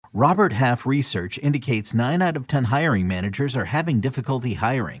Robert Half research indicates 9 out of 10 hiring managers are having difficulty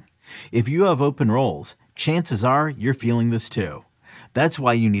hiring. If you have open roles, chances are you're feeling this too. That's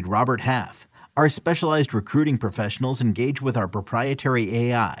why you need Robert Half. Our specialized recruiting professionals engage with our proprietary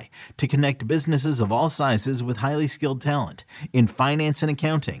AI to connect businesses of all sizes with highly skilled talent in finance and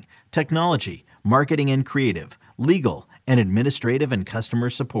accounting, technology, marketing and creative, legal, and administrative and customer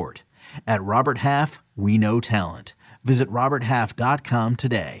support. At Robert Half, we know talent. Visit roberthalf.com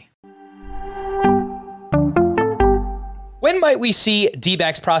today. When might we see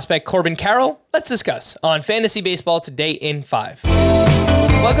D-backs prospect Corbin Carroll? Let's discuss on Fantasy Baseball Today in 5.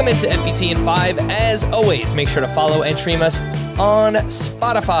 Welcome into FBT in 5. As always, make sure to follow and stream us on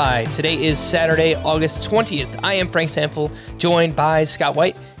Spotify. Today is Saturday, August 20th. I am Frank Sample, joined by Scott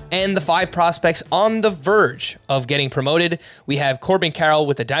White and the 5 prospects on the verge of getting promoted. We have Corbin Carroll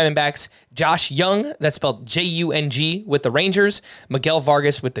with the Diamondbacks, Josh Young, that's spelled Jung, with the Rangers, Miguel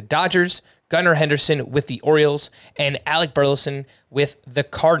Vargas with the Dodgers, Gunnar Henderson with the Orioles, and Alec Burleson with the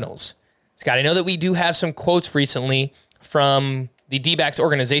Cardinals. Scott, I know that we do have some quotes recently from the D-backs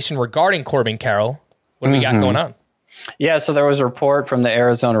organization regarding Corbin Carroll. What do we got going on? Yeah, so there was a report from the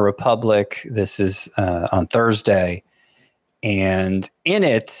Arizona Republic. This is on Thursday. And in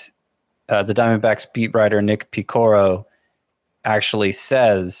it, the Diamondbacks beat writer Nick Picoro actually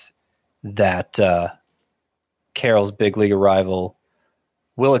says that Carroll's big league arrival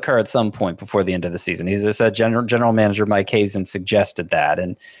will occur at some point before the end of the season. He said General Manager Mike Hazen suggested that.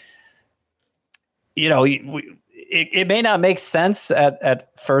 And, you know, it may not make sense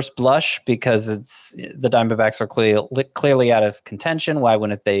at first blush because the Diamondbacks are clearly out of contention. Why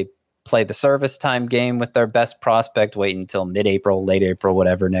wouldn't they play the service time game with their best prospect, wait until mid-April, late April,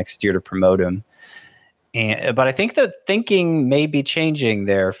 whatever, next year to promote him? But I think the thinking may be changing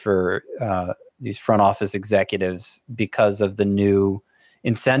there for these front office executives because of the new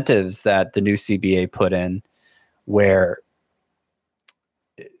incentives that the new CBA put in, where,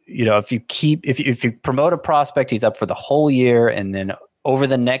 you know, if you promote a prospect, he's up for the whole year, and then over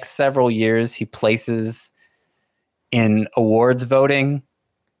the next several years, he places in awards voting.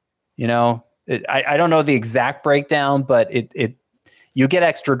 You know, I don't know the exact breakdown, but you get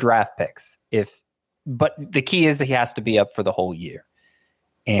extra draft picks but the key is that he has to be up for the whole year.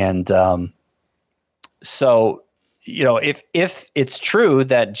 And so, you know, if it's true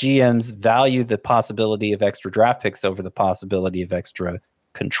that GMs value the possibility of extra draft picks over the possibility of extra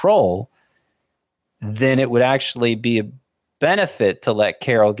control, then it would actually be a benefit to let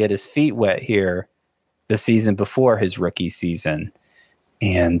Carroll get his feet wet here the season before his rookie season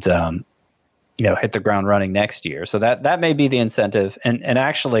and, you know, hit the ground running next year. So that may be the incentive. And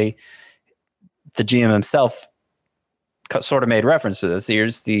actually the GM himself sort of made reference to this.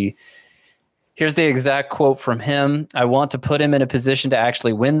 Here's the exact quote from him. I want to put him in a position to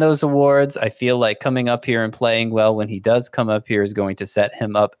actually win those awards. I feel like coming up here and playing well when he does come up here is going to set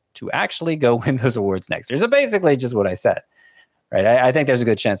him up to actually go win those awards next year. So basically just what I said, right? I think there's a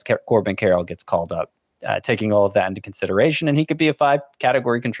good chance Corbin Carroll gets called up, taking all of that into consideration, and he could be a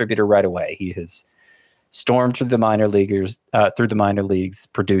 5-category contributor right away. He has stormed through the minor leagues,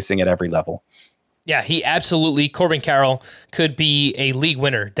 producing at every level. Yeah, Corbin Carroll could be a league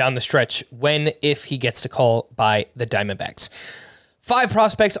winner down the stretch if he gets the call by the Diamondbacks. 5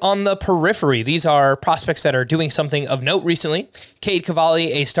 prospects on the periphery. These are prospects that are doing something of note recently. Cade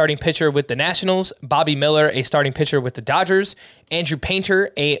Cavalli, a starting pitcher with the Nationals. Bobby Miller, a starting pitcher with the Dodgers. Andrew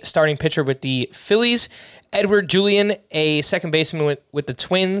Painter, a starting pitcher with the Phillies. Edward Julian, a second baseman with the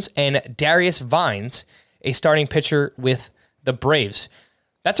Twins. And Darius Vines, a starting pitcher with the Braves.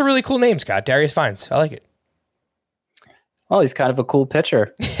 That's a really cool name, Scott. Darius Vines. I like it. Well, he's kind of a cool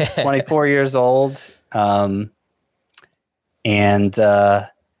pitcher. 24 years old. And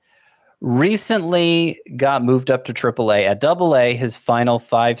recently got moved up to AAA. At AA, his final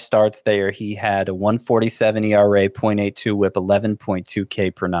 5 starts there, he had a 1.47 ERA, 0.82 WHIP, 11.2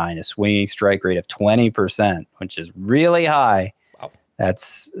 K per 9, a swinging strike rate of 20%, which is really high. Wow.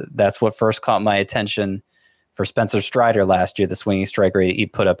 That's what first caught my attention for Spencer Strider last year. The swinging strike rate he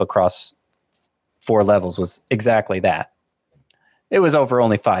put up across 4 levels was exactly that. It was over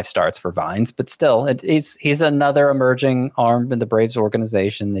only 5 starts for Vines, but still, he's another emerging arm in the Braves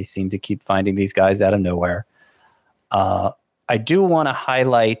organization. They seem to keep finding these guys out of nowhere. I do want to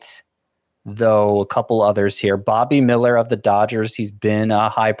highlight, though, a couple others here. Bobby Miller of the Dodgers. He's been a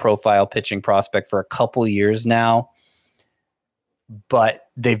high-profile pitching prospect for a couple years now, but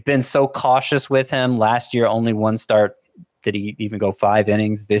they've been so cautious with him. Last year, only 1 start. Did he even go 5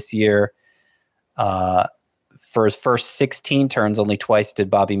 innings? This year, for his first 16 turns, only twice did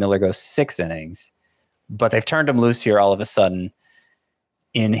Bobby Miller go 6 innings. But they've turned him loose here all of a sudden.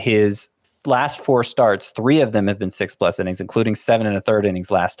 in his last 4 starts, 3 of them have been 6+ innings, including 7 1/3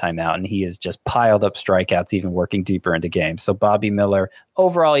 innings last time out. And he has just piled up strikeouts, even working deeper into games. So Bobby Miller,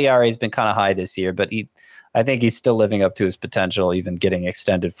 overall ERA has been kind of high this year, but I think he's still living up to his potential, even getting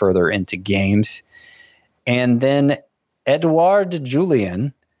extended further into games. And then Edouard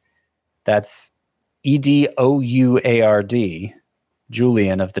Julien, that's Edouard,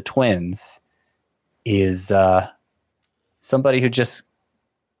 Julien of the Twins, is somebody who just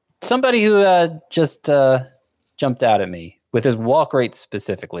jumped out at me with his walk rate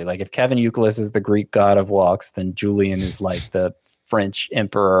specifically. Like if Kevin Youkilis is the Greek god of walks, then Julien is like the French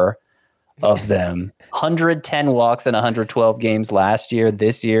emperor of them. 110 walks in 112 games last year.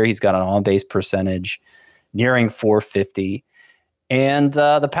 This year, he's got an on-base percentage nearing 450. And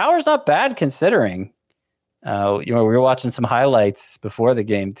the power's not bad considering. We were watching some highlights before the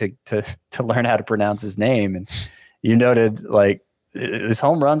game to learn how to pronounce his name. And you noted like his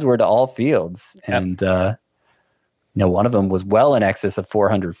home runs were to all fields. And one of them was well in excess of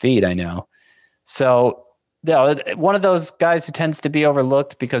 400 feet, I know. So one of those guys who tends to be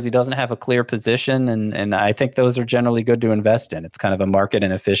overlooked because he doesn't have a clear position. And I think those are generally good to invest in. It's kind of a market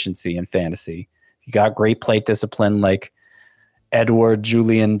inefficiency in fantasy. You got great plate discipline like Edouard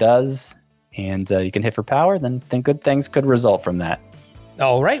Julien does, and you can hit for power, then good things could result from that.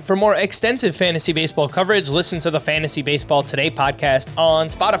 All right. For more extensive fantasy baseball coverage, listen to the Fantasy Baseball Today podcast on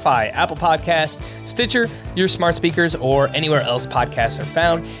Spotify, Apple Podcasts, Stitcher, your smart speakers, or anywhere else podcasts are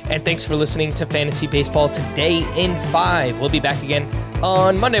found. And thanks for listening to Fantasy Baseball Today in 5. We'll be back again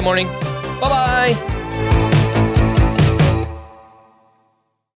on Monday morning. Bye-bye.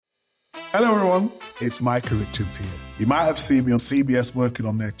 Hello everyone, it's Micah Richards here. You might have seen me on CBS working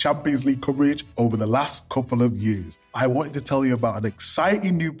on their Champions League coverage over the last couple of years. I wanted to tell you about an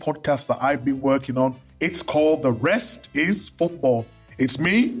exciting new podcast that I've been working on. It's called The Rest is Football. It's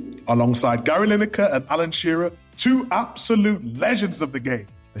me, alongside Gary Lineker and Alan Shearer, 2 absolute legends of the game.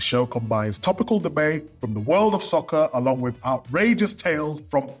 The show combines topical debate from the world of soccer along with outrageous tales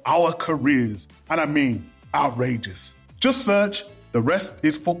from our careers. And I mean outrageous. Just search The Rest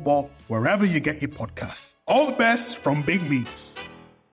is Football wherever you get your podcasts. All the best from Big Meats.